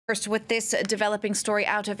First, with this developing story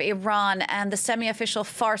out of Iran, and the semi-official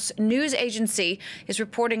Fars news agency is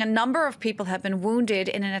reporting a number of people have been wounded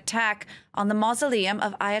in an attack on the mausoleum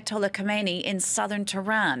of Ayatollah Khomeini in southern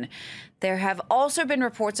Tehran. There have also been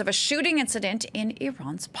reports of a shooting incident in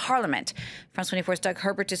Iran's parliament. France 24's Doug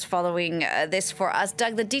Herbert is following this for us.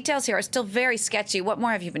 Doug, the details here are still very sketchy. What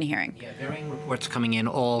more have you been hearing? Yeah, varying reports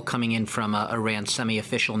all coming in from Iran's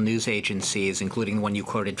semi-official news agencies, including the one you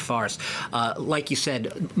quoted, Fars. Like you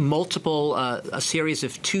said, a series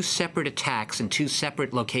of two separate attacks in two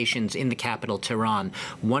separate locations in the capital, Tehran.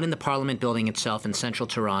 One in the parliament building itself in central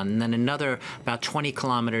Tehran, and then another about 20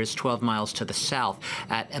 kilometers, 12 miles to the south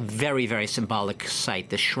at a very symbolic site,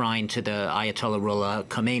 the shrine to the Ayatollah Ruhollah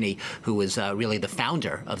Khomeini, who was really the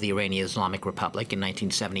founder of the Iranian Islamic Republic in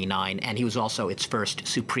 1979, and he was also its first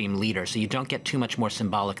supreme leader. So you don't get too much more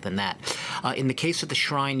symbolic than that. In the case of the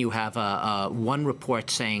shrine, you have one report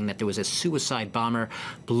saying that there was a suicide bomber,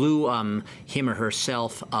 blew him or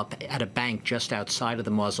herself up at a bank just outside of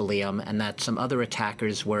the mausoleum, and that some other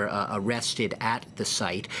attackers were arrested at the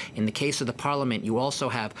site. In the case of the parliament, you also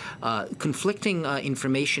have conflicting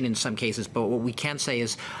information in some cases, but what we can say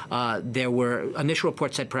is there were initial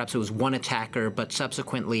reports said perhaps it was one attacker, but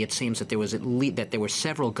subsequently it seems that there were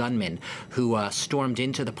several gunmen who stormed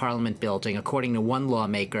into the parliament building. According to one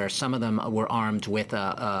lawmaker, some of them were armed with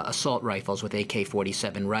assault rifles, with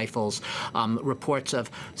AK-47 rifles. Reports of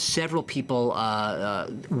several people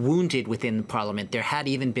wounded within the parliament. There had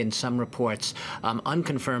even been some reports,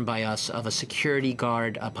 unconfirmed by us, of a security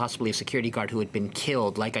guard, possibly a security guard who had been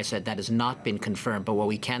killed. Like I said, that has not been confirmed, but what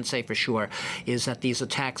we can say for sure is that these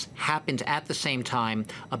attacks happened at the same time,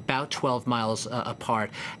 about 12 miles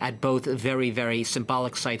apart, at both very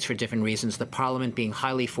symbolic sites for different reasons. The parliament being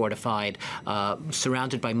highly fortified,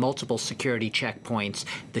 surrounded by multiple security checkpoints,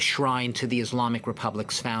 the shrine to the Islamic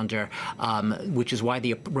Republic's founder, which is why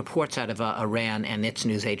the reports out of Iran and its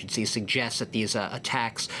news agencies suggest that these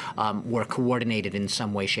attacks were coordinated in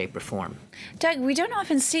some way, shape, or form. Doug, we don't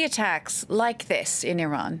often see attacks like this in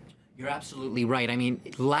Iran. You're absolutely right. I mean,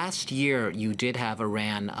 last year you did have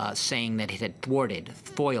Iran saying that it had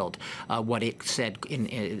foiled what it said,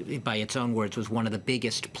 by its own words, was one of the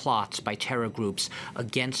biggest plots by terror groups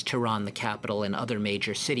against Tehran, the capital, and other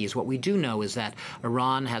major cities. What we do know is that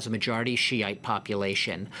Iran has a majority Shiite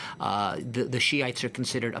population. The Shiites are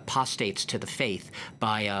considered apostates to the faith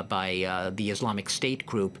by the Islamic State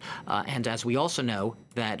group. And as we also know,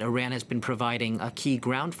 that Iran has been providing key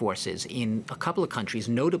ground forces in a couple of countries,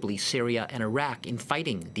 notably Syria and Iraq, in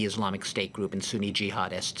fighting the Islamic State group and Sunni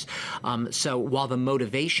jihadists. So while the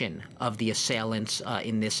motivation of the assailants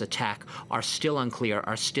in this attack are still unclear,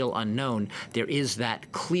 are still unknown, there is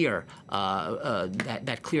that clear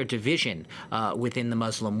clear division within the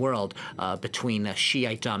Muslim world between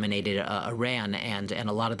Shiite-dominated Iran and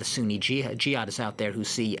a lot of the Sunni jihadists out there who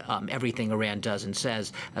see everything Iran does and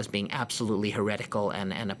says as being absolutely heretical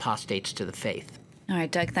and apostates to the faith. All right,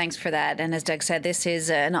 Doug, thanks for that. And as Doug said, this is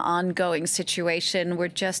an ongoing situation. We're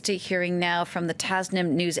just hearing now from the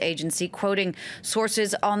Tasnim news agency, quoting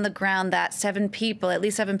sources on the ground, that at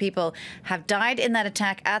least seven people have died in that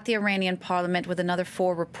attack at the Iranian parliament, with another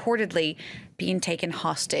 4 reportedly being taken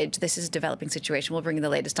hostage. This is a developing situation. We'll bring you the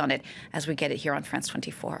latest on it as we get it here on France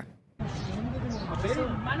 24.